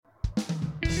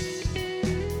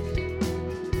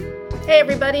Hey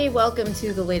everybody, welcome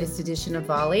to the latest edition of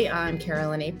Volley. I'm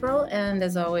Carolyn April, and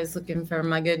as always, looking for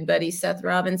my good buddy Seth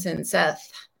Robinson.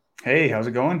 Seth. Hey, how's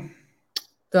it going?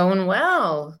 Going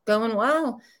well.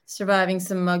 Surviving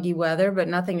some muggy weather, but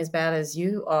nothing as bad as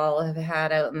you all have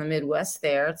had out in the Midwest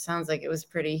there. It sounds like it was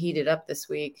pretty heated up this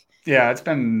week. Yeah, it's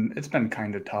been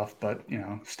kind of tough, but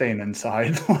staying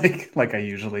inside like I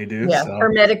usually do. Yeah, So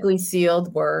hermetically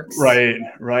sealed works. right.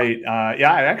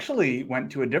 Yeah, I actually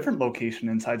went to a different location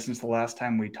inside since the last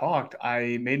time we talked.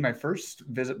 I made my first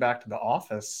visit back to the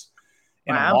office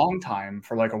in a Wow. long time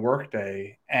for like a work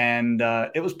day, and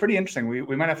it was pretty interesting.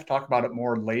 We might have to talk about it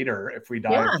more later if we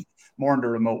dive Yeah. more into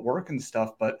remote work and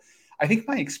stuff. But I think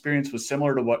my experience was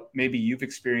similar to what maybe you've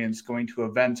experienced going to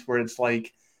events where it's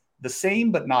like the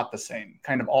same but not the same,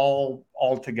 kind of all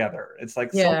together. It's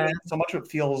like Yeah. so much of it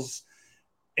feels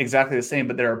exactly the same,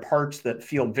 but there are parts that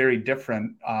feel very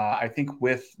different. I think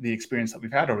with the experience that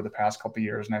we've had over the past couple of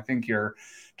years, and I think you're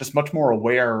just much more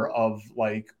aware of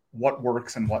like what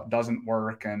works and what doesn't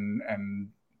work, and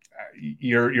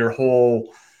your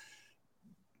whole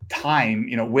time,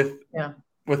 Yeah.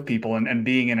 with people and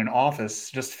being in an office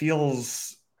just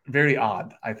feels very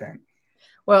odd, I think.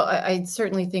 Well, I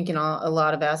certainly think in a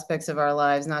lot of aspects of our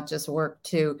lives, not just work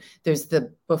too, there's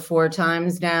the before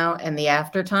times now and the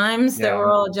after times that Yeah. we're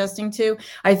all adjusting to.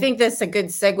 I think that's a good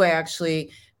segue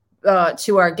actually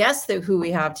to our guest who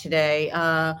we have today,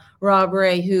 Rob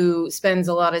Ray, who spends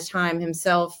a lot of time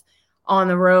himself on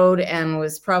the road and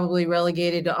was probably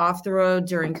relegated to off the road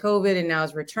during COVID and now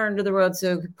has returned to the road.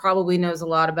 So probably knows a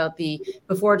lot about the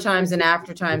before times and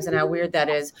after times and how weird that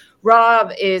is.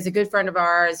 Rob is a good friend of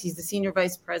ours. He's the Senior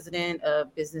Vice President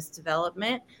of Business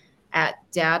Development at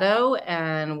Datto,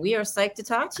 and we are psyched to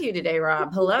talk to you today,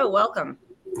 Rob. Hello, welcome.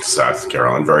 Seth,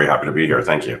 Carolyn, very happy to be here.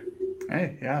 Thank you.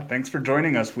 Hey, yeah, thanks for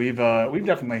joining us. We've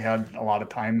definitely had a lot of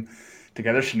time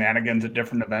together, shenanigans at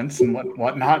different events and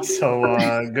whatnot.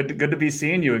 So good to be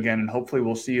seeing you again, and hopefully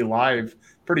we'll see you live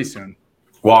pretty soon.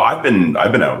 Well, I've been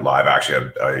out live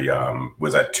actually. I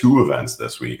was at two events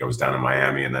this week. I was down in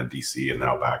Miami and then DC, and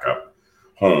now back up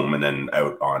home, and then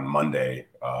out on Monday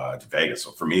to Vegas.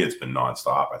 So for me, it's been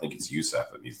nonstop. I think it's you,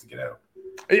 Seth, that needs to get out.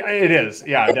 It is,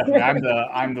 yeah, definitely.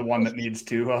 I'm the one that needs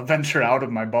to venture out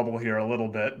of my bubble here a little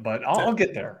bit, but I'll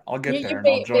get there. I'll get there, and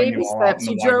I'll join you Baby all out in steps.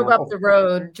 the You wide world.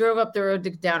 drove up the road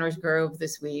to Downers Grove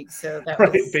this week, so that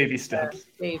Right, was baby steps.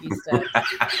 baby steps.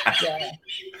 Yeah.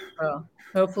 Well,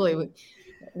 hopefully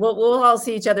we'll all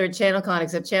see each other at ChannelCon,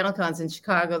 except ChannelCon's in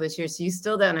Chicago this year, so you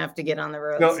still don't have to get on the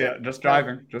road. No, yeah, just drive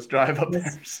up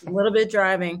there. A little bit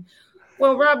driving.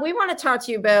 Well, Rob, we want to talk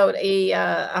to you about a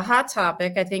hot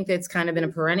topic. I think that's kind of been a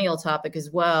perennial topic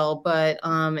as well, but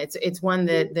it's one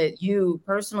that you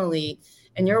personally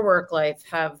in your work life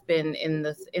have been in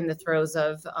the throes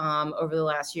of over the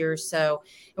last year or so.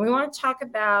 And we want to talk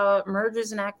about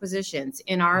mergers and acquisitions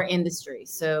in our industry,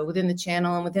 so within the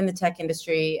channel and within the tech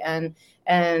industry, and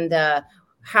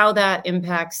how that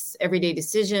impacts everyday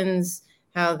decisions,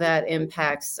 how that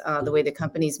impacts the way the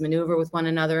companies maneuver with one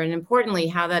another, and importantly,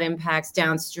 how that impacts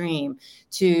downstream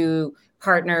to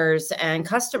partners and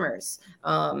customers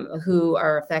who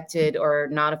are affected or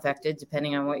not affected,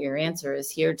 depending on what your answer is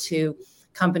here, to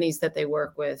companies that they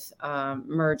work with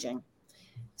merging.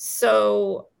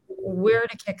 So where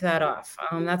to kick that off?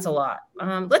 That's a lot.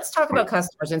 Let's talk about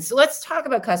customers. And so let's talk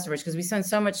about customers because we spend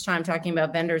so much time talking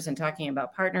about vendors and talking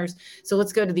about partners. So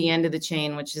let's go to the end of the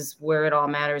chain, which is where it all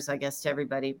matters, I guess, to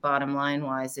everybody, bottom line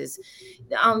wise, is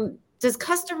does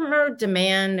customer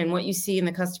demand and what you see in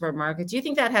the customer market, do you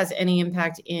think that has any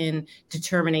impact in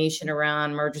determination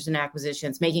around mergers and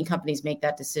acquisitions, making companies make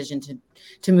that decision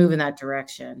to move in that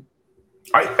direction?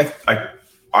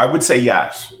 I would say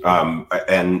yes,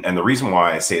 and the reason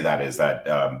why I say that is that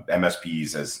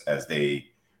MSPs, as they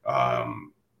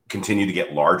continue to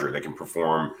get larger, they can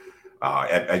perform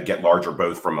and get larger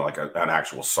both from like an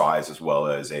actual size as well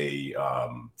as a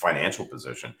financial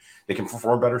position. They can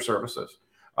perform better services.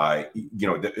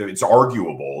 It's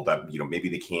arguable that maybe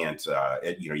they can't.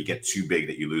 You get too big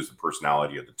that you lose the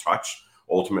personality or the touch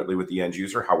ultimately with the end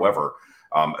user. However,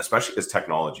 especially as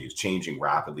technology is changing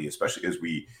rapidly, especially as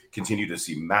we continue to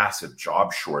see massive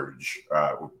job shortage,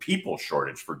 people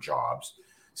shortage for jobs,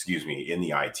 in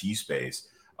the IT space.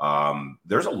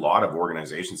 There's a lot of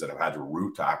organizations that have had to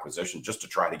route to acquisition just to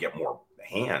try to get more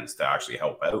hands to actually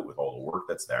help out with all the work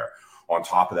that's there. On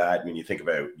top of that, when you think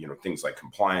about things like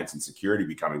compliance and security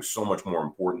becoming so much more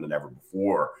important than ever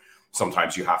before,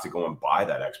 sometimes you have to go and buy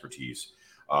that expertise.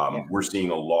 We're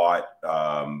seeing a lot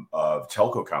of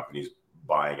telco companies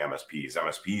buying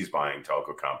MSPs buying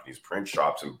telco companies, print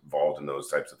shops involved in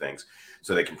those types of things,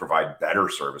 so they can provide better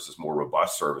services, more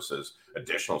robust services,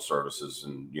 additional services,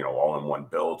 and all in one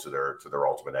bill to their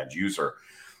ultimate end user.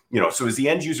 So is the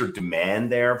end user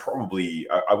demand there? Probably,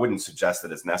 I wouldn't suggest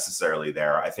that it's necessarily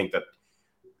there. I think that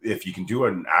if you can do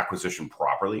an acquisition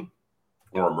properly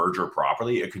or a merger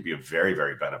properly, it could be a very,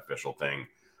 very beneficial thing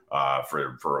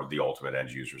for the ultimate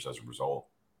end users as a result.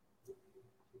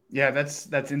 Yeah,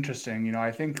 that's interesting.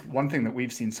 I think one thing that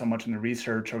we've seen so much in the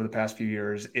research over the past few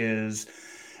years is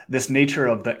this nature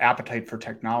of the appetite for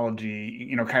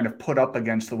technology, kind of put up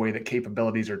against the way that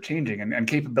capabilities are changing, and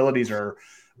capabilities are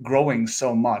growing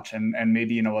so much, and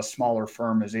maybe a smaller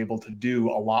firm is able to do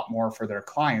a lot more for their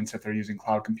clients if they're using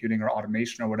cloud computing or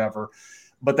automation or whatever,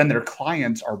 but then their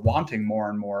clients are wanting more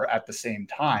and more at the same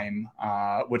time,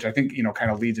 which I think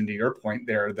kind of leads into your point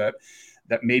there, that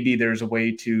maybe there's a way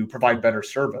to provide better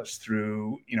service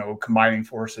through combining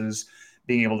forces,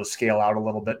 being able to scale out a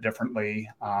little bit differently.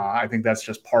 I think that's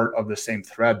just part of the same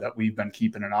thread that we've been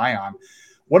keeping an eye on.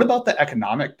 What about the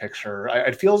economic picture?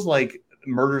 It feels like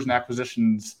mergers and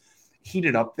acquisitions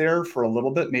heated up there for a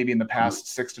little bit, maybe in the past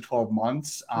 6 to 12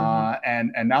 months.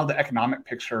 And now the economic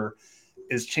picture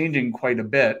is changing quite a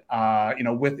bit,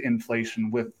 with inflation,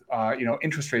 with,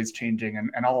 interest rates changing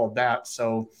and all of that.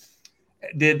 So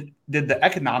did the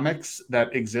economics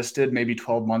that existed maybe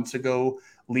 12 months ago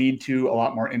lead to a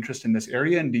lot more interest in this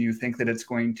area? And do you think that it's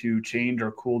going to change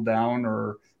or cool down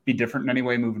or be different in any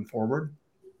way moving forward?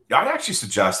 I'd actually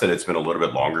suggest that it's been a little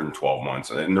bit longer than 12 months.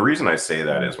 And the reason I say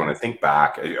that is when I think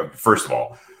back, first of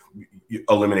all, you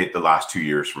eliminate the last 2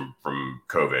 years from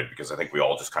COVID, because I think we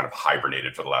all just kind of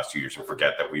hibernated for the last 2 years and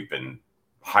forget that we've been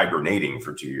hibernating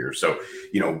for 2 years. So,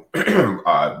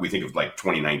 we think of like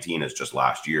 2019 as just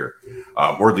last year,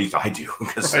 or at least I do,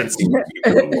 because it seems to be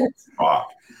a little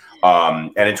talk.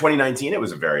 And in 2019, it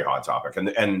was a very hot topic.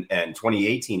 And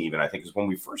 2018 even, I think, is when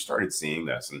we first started seeing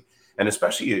this. And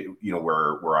especially,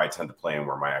 where I tend to play and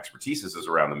where my expertise is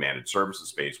around the managed services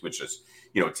space, which is,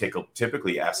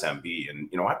 typically SMB. And,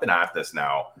 I've been at this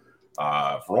now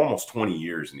for almost 20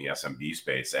 years in the SMB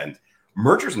space. And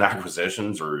mergers and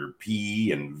acquisitions, or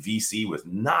PE and VC, was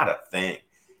not a thing.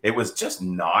 It was just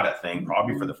not a thing,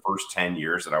 probably for the first 10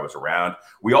 years that I was around.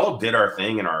 We all did our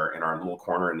thing in our little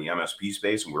corner in the MSP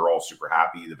space, and we were all super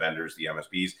happy, the vendors, the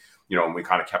MSPs, and we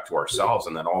kind of kept to ourselves.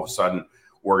 And then all of a sudden,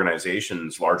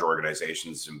 organizations, large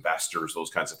organizations, investors, those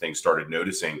kinds of things started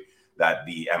noticing that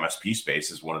the MSP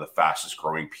space is one of the fastest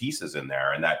growing pieces in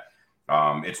there, and that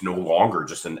it's no longer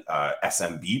just an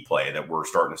SMB play, that we're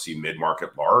starting to see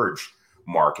mid-market, large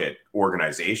market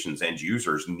organizations, end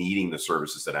users needing the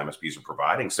services that MSPs are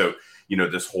providing. So,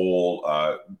 this whole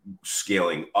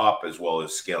scaling up as well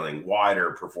as scaling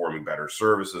wider, performing better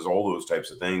services, all those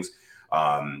types of things,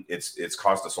 it's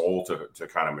caused us all to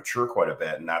kind of mature quite a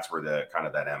bit. And that's where the kind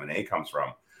of that M&A comes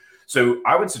from. So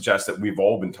I would suggest that we've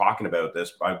all been talking about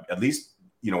this, at least,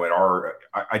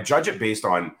 I judge it based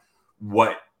on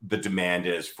what the demand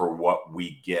is for what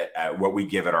we give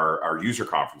at our user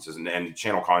conferences, and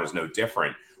ChannelCon is no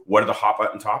different. What are the hot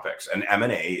button topics? And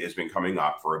M&A has been coming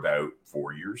up for about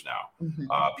 4 years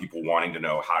now. People wanting to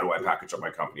know, how do I package up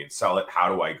my company and sell it?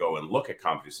 How do I go and look at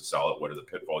companies to sell it? What are the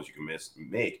pitfalls you can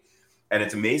make? And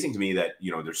it's amazing to me that,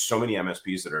 there's so many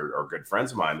MSPs that are good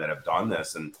friends of mine that have done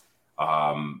this. And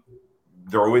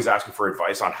they're always asking for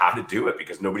advice on how to do it,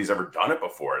 because nobody's ever done it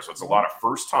before. So it's a lot of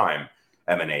first time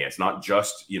M&A. It's not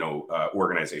just,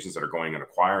 organizations that are going and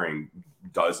acquiring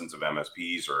dozens of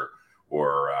MSPs or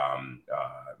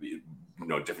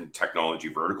different technology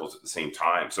verticals at the same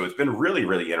time. So it's been a really,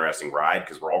 really interesting ride,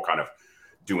 because we're all kind of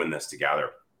doing this together.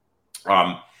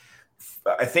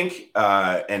 I think,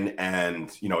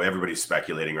 and everybody's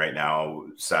speculating right now,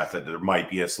 Seth, that there might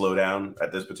be a slowdown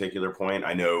at this particular point.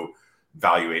 I know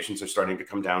valuations are starting to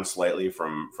come down slightly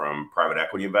from private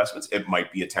equity investments. It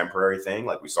might be a temporary thing.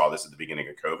 Like we saw this at the beginning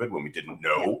of COVID, when we didn't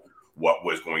know what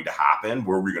was going to happen.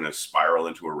 Were we going to spiral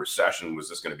into a recession? Was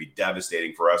this going to be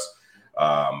devastating for us,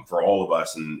 for all of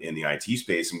us in the IT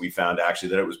space? And we found actually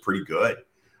that it was pretty good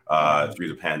through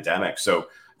the pandemic. So,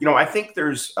 I think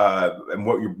there's, and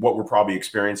what we're probably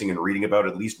experiencing and reading about,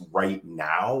 at least right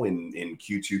now in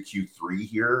Q2, Q3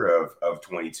 here of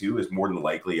 22, is more than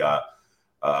likely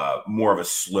more of a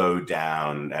slow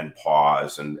down and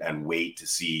pause and wait to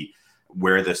see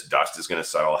where this dust is going to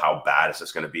settle. How bad is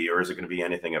this going to be, or is it going to be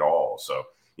anything at all? So,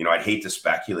 I'd hate to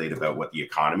speculate about what the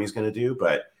economy is going to do,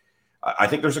 but I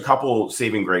think there's a couple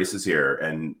saving graces here.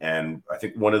 And I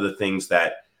think one of the things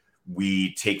that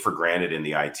we take for granted in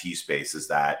the IT space is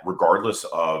that regardless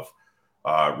of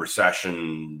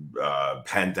recession,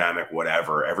 pandemic,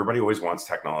 whatever, everybody always wants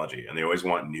technology, and they always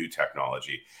want new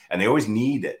technology, and they always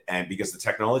need it. And because the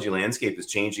technology landscape is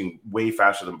changing way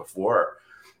faster than before.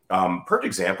 Perfect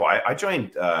example. I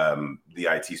joined the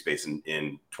IT space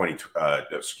in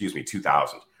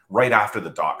 2000, right after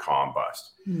the .com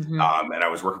bust. And I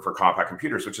was working for Compaq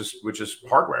Computers, which is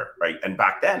hardware, right? And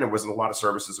back then there wasn't a lot of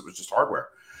services; it was just hardware.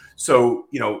 So,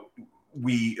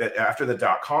 we after the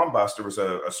 .com bust, there was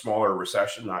a smaller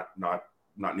recession, not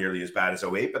nearly as bad as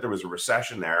 08, but there was a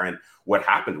recession there. And what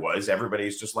happened was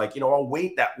everybody's just like, I'll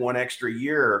wait that one extra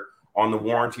year on the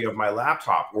warranty of my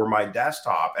laptop or my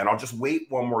desktop, and I'll just wait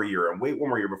one more year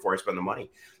before I spend the money.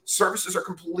 Services are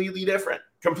completely different.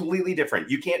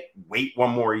 You can't wait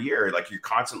one more year. Like, you're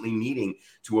constantly needing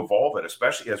to evolve it,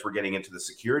 especially as we're getting into the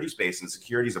security space, and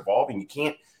security is evolving. You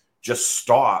can't just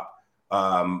stop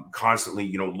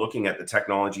constantly, looking at the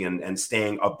technology and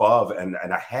staying above and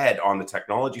ahead on the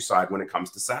technology side when it comes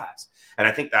to SaaS. And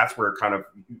I think that's where kind of,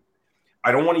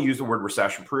 I don't want to use the word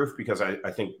recession proof, because I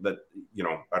think that,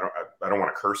 I don't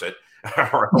want to curse it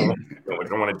or I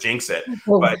don't want to jinx it.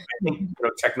 But I think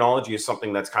technology is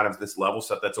something that's kind of this level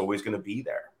set that's always going to be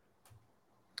there.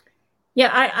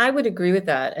 Yeah, I would agree with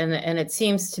that. And it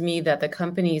seems to me that the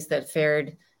companies that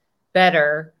fared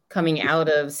better coming out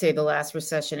of, say, the last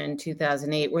recession in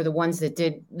 2008 were the ones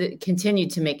that continued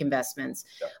to make investments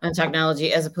on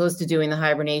technology, as opposed to doing the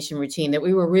hibernation routine that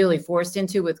we were really forced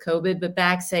into with COVID. But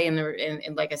back, say,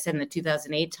 in like I said, in the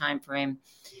 2008 timeframe,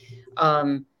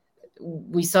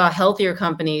 we saw healthier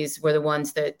companies were the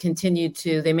ones that continued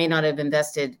to, they may not have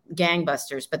invested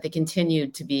gangbusters, but they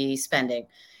continued to be spending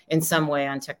in some way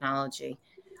on technology.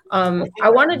 I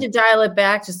wanted to dial it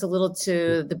back just a little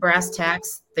to the brass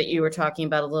tacks that you were talking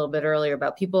about a little bit earlier,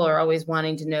 about people are always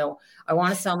wanting to know, I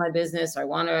want to sell my business, I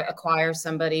want to acquire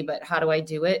somebody, but how do I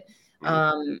do it?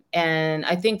 And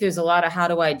I think there's a lot of how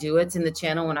do I do it in the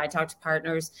channel when I talk to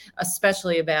partners,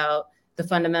 especially about the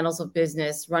fundamentals of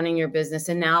business, running your business,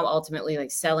 and now ultimately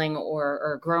like selling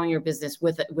or growing your business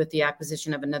with the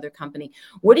acquisition of another company.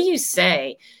 What do you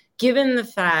say, given the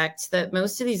fact that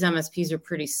most of these MSPs are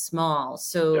pretty small?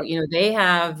 So, they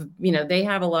have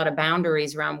a lot of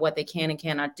boundaries around what they can and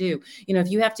cannot do.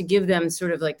 If you have to give them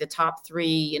sort of like the top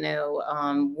three,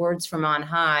 words from on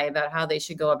high about how they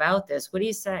should go about this, what do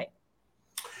you say?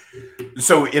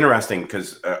 So interesting,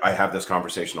 because I have this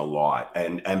conversation a lot,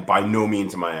 and by no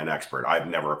means am I an expert. I've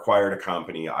never acquired a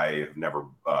company. I've never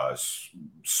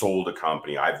sold a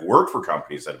company. I've worked for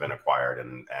companies that have been acquired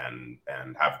and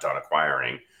have done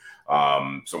acquiring.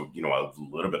 So, a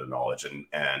little bit of knowledge,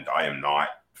 and I am not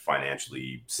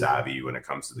financially savvy when it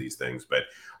comes to these things. But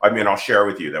I mean, I'll share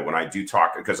with you that when I do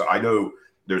talk, because I know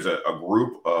there's a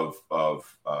group of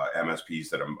MSPs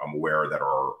that I'm aware that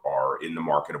are in the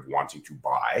market of wanting to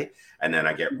buy, and then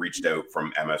I get reached out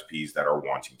from MSPs that are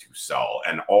wanting to sell.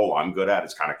 And all I'm good at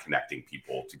is kind of connecting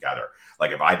people together.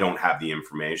 Like, if I don't have the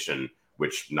information,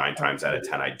 which 9 times out of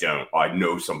 10 I don't, I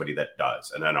know somebody that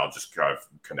does, and then I'll just kind of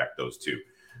connect those two.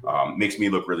 Makes me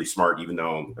look really smart, even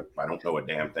though I don't know a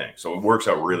damn thing. So it works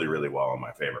out really, really well in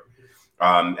my favor.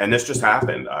 And this just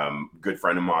happened. Good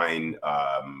friend of mine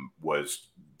was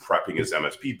prepping his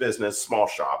MSP business, small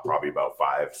shop, probably about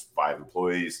five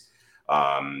employees,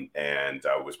 and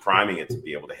was priming it to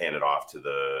be able to hand it off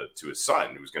to his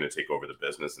son, who was going to take over the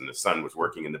business. And the son was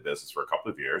working in the business for a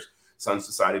couple of years. Son's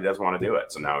decided he doesn't want to do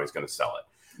it, so now he's going to sell it.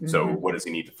 So what does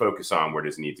he need to focus on? Where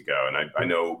does he need to go? And I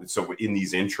know, so in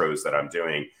these intros that I'm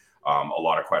doing, a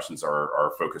lot of questions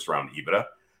are focused around EBITDA.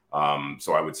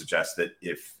 So I would suggest that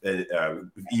if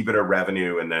EBITDA,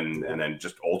 revenue, and then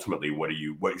just ultimately,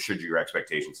 what should your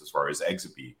expectations as far as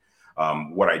exit be?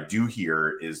 What I do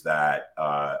hear is that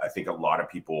I think a lot of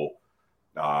people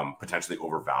potentially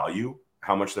overvalue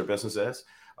how much their business is,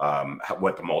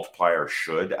 what the multiplier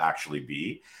should actually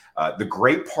be. The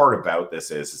great part about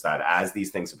this is that as these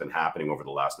things have been happening over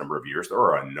the last number of years, there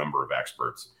are a number of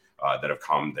experts that have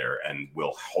come there and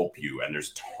will help you. And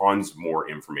there's tons more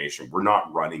information. We're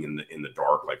not running in the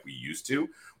dark like we used to,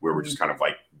 where we're just kind of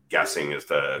like guessing as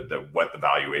to what the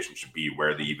valuation should be,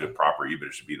 where the proper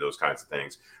EBITDA should be, those kinds of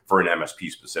things for an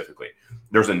MSP specifically.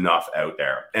 There's enough out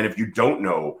there. And if you don't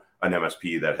know an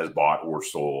MSP that has bought or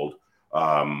sold,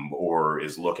 or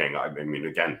is looking, I mean,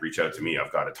 again, reach out to me.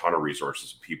 I've got a ton of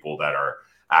resources, people that are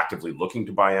actively looking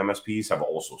to buy MSPs, have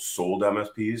also sold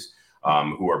MSPs,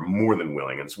 who are more than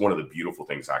willing. And it's one of the beautiful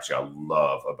things, actually, I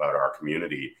love about our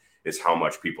community is how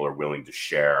much people are willing to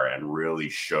share and really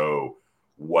show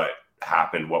what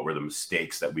happened, what were the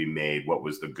mistakes that we made, what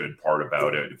was the good part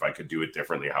about it. If I could do it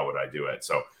differently, how would I do it?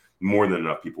 So more than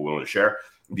enough people willing to share.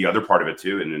 The other part of it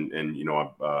too, and you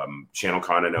know,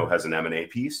 ChannelCon I know has an M&A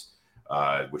piece,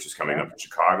 which is coming up in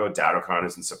Chicago. DattoCon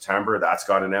is in September. That's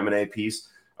got an M&A piece.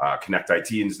 Connect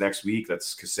IT is next week.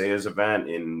 That's Kaseya's event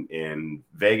in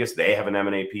Vegas. They have an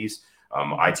M&A piece.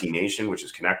 IT Nation, which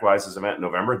is ConnectWise's event in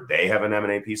November, they have an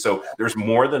M&A piece. So there's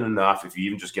more than enough if you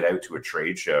even just get out to a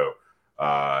trade show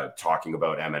talking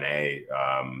about M&A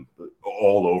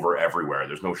all over everywhere.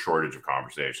 There's no shortage of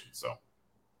conversations. So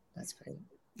that's great.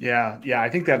 Yeah. I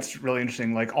think that's really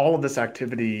interesting. Like all of this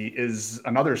activity is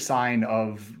another sign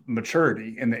of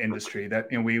maturity in the industry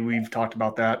that, you know, we've talked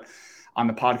about that on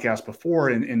the podcast before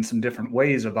in some different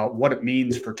ways about what it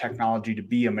means for technology to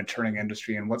be a maturing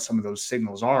industry and what some of those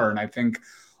signals are. And I think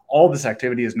all this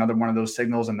activity is another one of those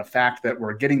signals. And the fact that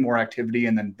we're getting more activity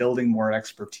and then building more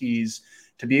expertise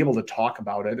to be able to talk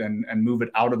about it and move it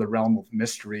out of the realm of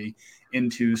mystery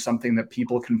into something that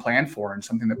people can plan for and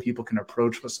something that people can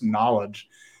approach with some knowledge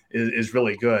is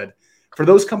really good. For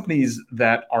those companies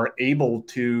that are able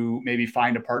to maybe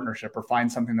find a partnership or find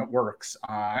something that works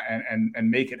and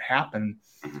make it happen,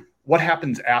 what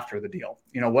happens after the deal?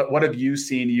 You know, what have you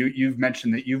seen? You've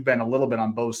mentioned that you've been a little bit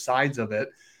on both sides of it.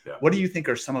 Yeah. What do you think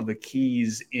are some of the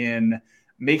keys in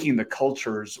making the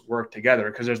cultures work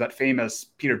together? Because there's that famous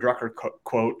Peter Drucker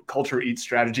quote, "Culture eats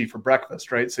strategy for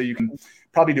breakfast," right? So you can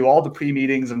probably do all the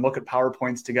pre-meetings and look at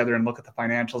PowerPoints together and look at the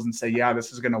financials and say, yeah,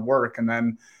 this is going to work. And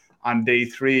then on day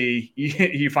 3,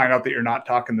 you find out that you're not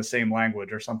talking the same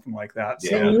language or something like that.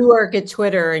 So you work at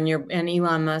Twitter and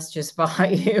Elon Musk just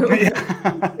bought you.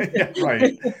 Yeah,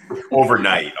 right.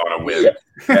 Overnight on a whim.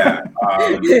 Yeah.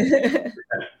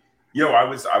 You know, I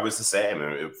was the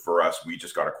same. For us, we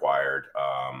just got acquired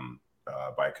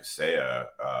by Kaseya.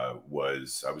 I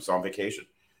was on vacation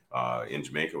in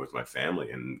Jamaica with my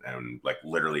family and like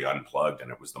literally unplugged,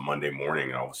 and it was the Monday morning,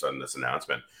 and all of a sudden this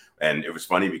announcement. And it was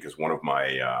funny because one of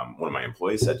my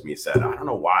employees said to me, I don't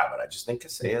know why, but I just think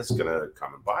Kaseya is gonna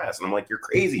come and buy us. And I'm like, you're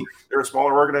crazy. They're a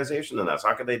smaller organization than us.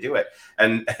 How could they do it?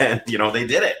 And you know, they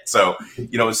did it. So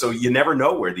you never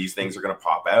know where these things are gonna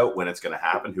pop out, when it's gonna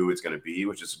happen, who it's gonna be,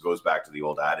 which just goes back to the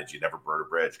old adage, you never burn a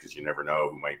bridge because you never know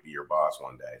who might be your boss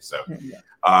one day. So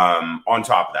on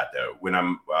top of that though, when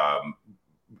I'm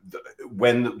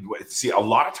a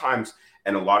lot of times,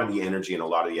 and a lot of the energy and a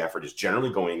lot of the effort is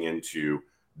generally going into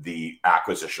the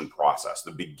acquisition process,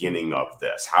 the beginning of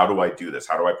this. How do I do this?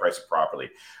 How do I price it properly?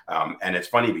 And it's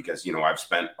funny because, you know, I've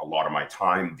spent a lot of my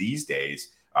time these days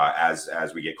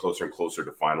as we get closer and closer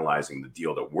to finalizing the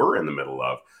deal that we're in the middle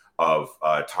of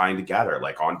tying together.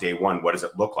 Like on day one, what does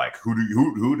it look like?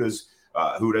 Who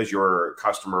does your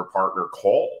customer partner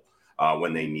call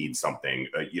when they need something?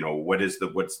 You know, what's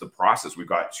the process? We've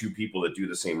got 2 people that do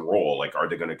the same role. Like, are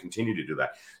they going to continue to do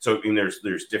that? So, I mean, there's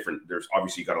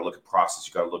obviously, you got to look at process,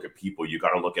 you got to look at people, you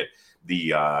got to look at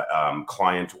the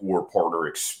client or partner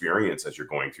experience as you're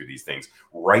going through these things,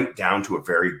 right down to a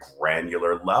very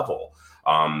granular level.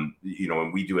 You know,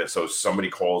 and we do it. So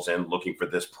somebody calls in looking for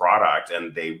this product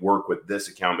and they work with this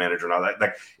account manager and all that.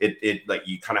 Like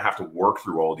you kind of have to work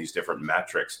through all these different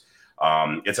metrics.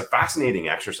 It's a fascinating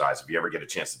exercise if you ever get a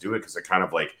chance to do it, because it kind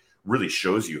of like really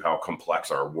shows you how complex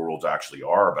our worlds actually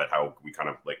are, but how we kind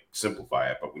of like simplify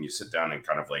it. But when you sit down and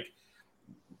kind of like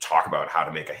talk about how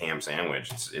to make a ham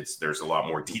sandwich, there's a lot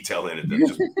more detail in it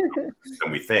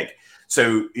than we think.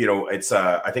 So, you know,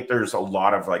 I think there's a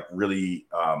lot of like really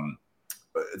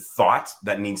thought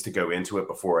that needs to go into it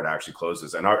before it actually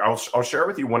closes. And I'll share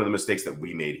with you one of the mistakes that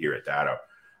we made here at Datto.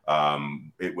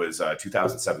 It was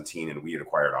 2017, and we had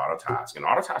acquired Autotask, and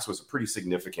Autotask was a pretty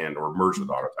significant, or merged with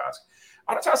Autotask.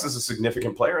 Autotask is a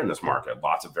significant player in this market.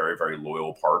 Lots of very, very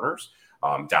loyal partners.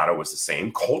 Datto was the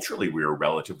same. Culturally, we were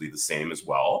relatively the same as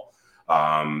well.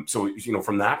 So, you know,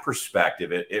 from that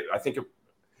perspective, I think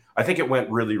it went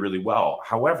really, really well.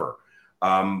 However,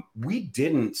 we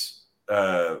didn't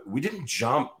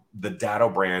jump the Datto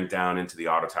brand down into the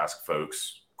Autotask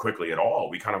folks quickly at all.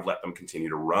 We kind of let them continue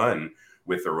to run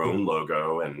with their own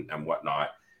logo and whatnot.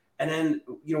 And then,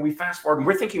 you know, we fast forward and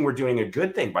we're thinking we're doing a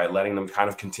good thing by letting them kind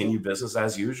of continue business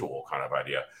as usual kind of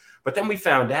idea. But then we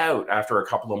found out after a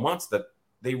couple of months that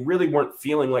they really weren't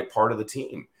feeling like part of the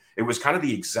team. It was kind of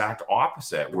the exact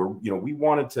opposite, where, you know, we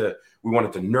wanted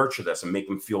to nurture this and make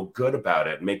them feel good about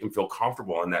it and make them feel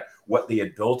comfortable, and that what they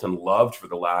had built and loved for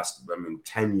the last,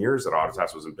 10 years that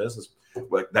Autotask was in business,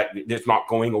 that it's not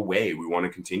going away. We want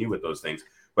to continue with those things.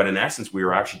 But in essence, we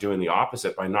were actually doing the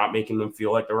opposite by not making them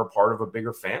feel like they were part of a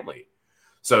bigger family.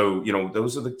 So, you know,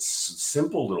 those are the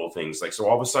simple little things. Like, so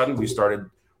all of a sudden we started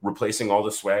replacing all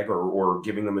the swag or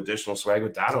giving them additional swag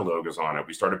with Datto logos on it.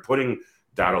 We started putting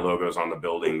data logos on the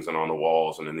buildings and on the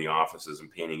walls and in the offices and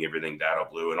painting everything data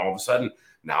blue. And all of a sudden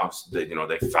now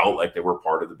they felt like they were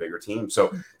part of the bigger team.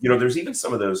 So, there's even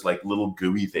some of those like little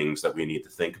gooey things that we need to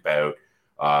think about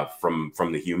from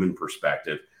the human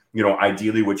perspective.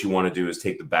 Ideally what you want to do is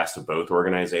take the best of both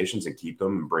organizations and keep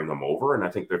them and bring them over. And I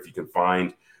think that if you can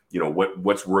find,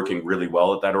 what's working really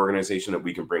well at that organization that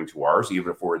we can bring to ours,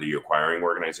 even if we're the acquiring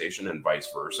organization, and vice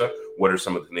versa, what are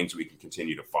some of the things we can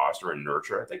continue to foster and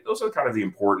nurture? I think those are kind of the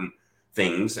important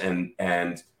things. And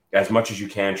as much as you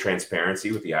can,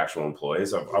 transparency with the actual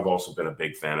employees. I've also been a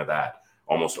big fan of that,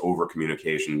 almost over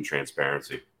communication and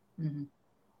transparency. Mm-hmm.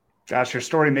 Gosh, your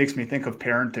story makes me think of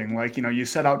parenting. Like, you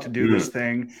set out to do this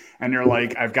thing and you're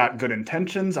like, I've got good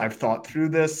intentions. I've thought through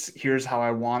this. Here's how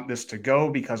I want this to go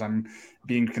because I'm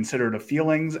being considerate of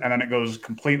feelings. And then it goes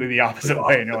completely the opposite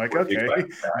way. And you're like, okay,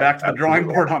 back to the drawing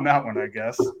board on that one, I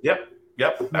guess. Yep.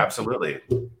 Absolutely.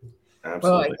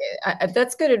 Well,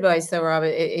 that's good advice, though, Rob.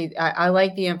 I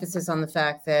like the emphasis on the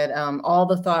fact that all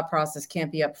the thought process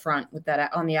can't be up front with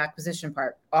that on the acquisition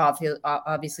part.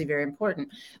 Obviously, very important,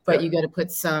 but you got to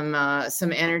put some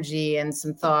energy and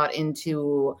some thought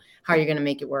into how you're going to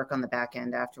make it work on the back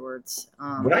end afterwards.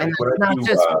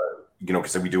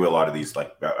 Because we do a lot of these,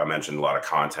 like I mentioned, a lot of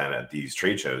content at these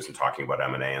trade shows and talking about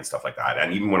M&A and stuff like that.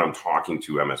 And even when I'm talking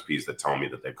to MSPs that tell me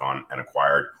that they've gone and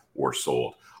acquired or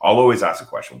sold, I'll always ask the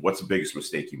question, what's the biggest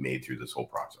mistake you made through this whole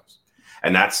process?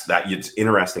 And it's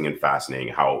interesting and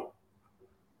fascinating how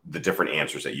the different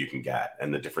answers that you can get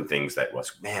and the different things that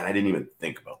I didn't even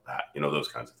think about that, those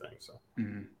kinds of things. So.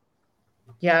 Mm-hmm.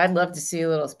 Yeah, I'd love to see a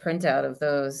little printout of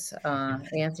those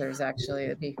answers. Actually,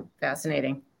 it'd be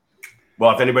fascinating. Well,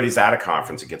 if anybody's at a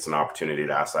conference and gets an opportunity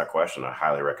to ask that question, I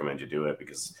highly recommend you do it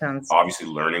because obviously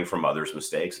learning from others'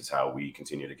 mistakes is how we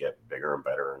continue to get bigger and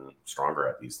better and stronger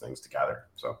at these things together.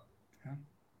 So,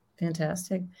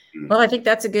 fantastic. Well, I think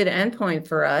that's a good endpoint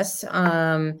for us.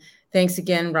 Thanks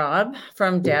again, Rob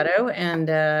from Datto.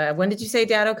 And when did you say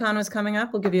DattoCon was coming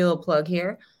up? We'll give you a little plug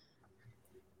here.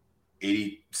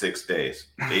 86 days.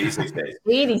 86 days.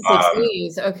 86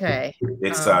 days. Okay.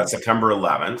 It's September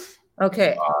 11th.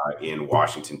 Okay. In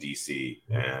Washington, D.C.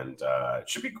 And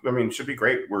should be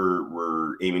great.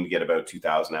 We're aiming to get about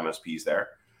 2,000 MSPs there.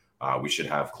 We should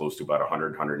have close to about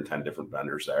 100, 110 different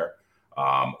vendors there.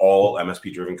 All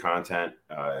MSP driven content.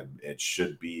 It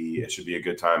should be a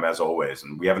good time as always.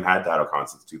 And we haven't had DattoCon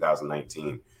since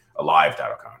 2019, a live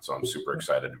DattoCon. So I'm super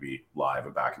excited to be live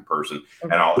and back in person.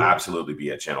 Okay. And I'll absolutely be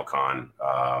at ChannelCon.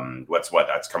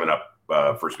 That's coming up.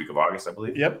 First week of August, I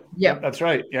believe. Yep, that's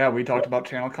right. Yeah, we talked about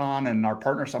ChannelCon and our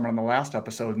partner summit on the last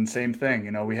episode, and same thing.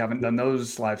 We haven't done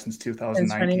those live since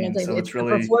 2019, so it's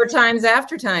really before times,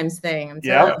 after times thing.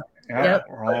 Yeah.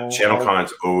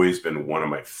 ChannelCon's always been one of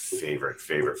my favorite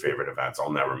events. I'll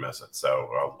never miss it. So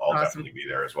I'll definitely be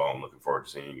there as well. I'm looking forward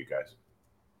to seeing you guys.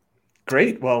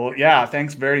 Great. Well, yeah,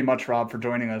 thanks very much, Rob, for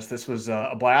joining us. This was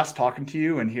a blast talking to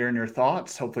you and hearing your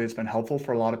thoughts. Hopefully it's been helpful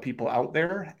for a lot of people out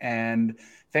there. And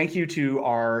thank you to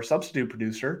our substitute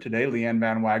producer today, Leanne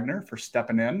Van Wagner, for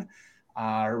stepping in.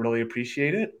 I really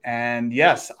appreciate it. And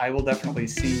yes, I will definitely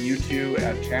see you two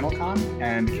at ChannelCon.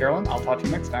 And Carolyn, I'll talk to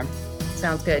you next time.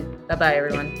 Sounds good. Bye-bye,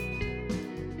 everyone.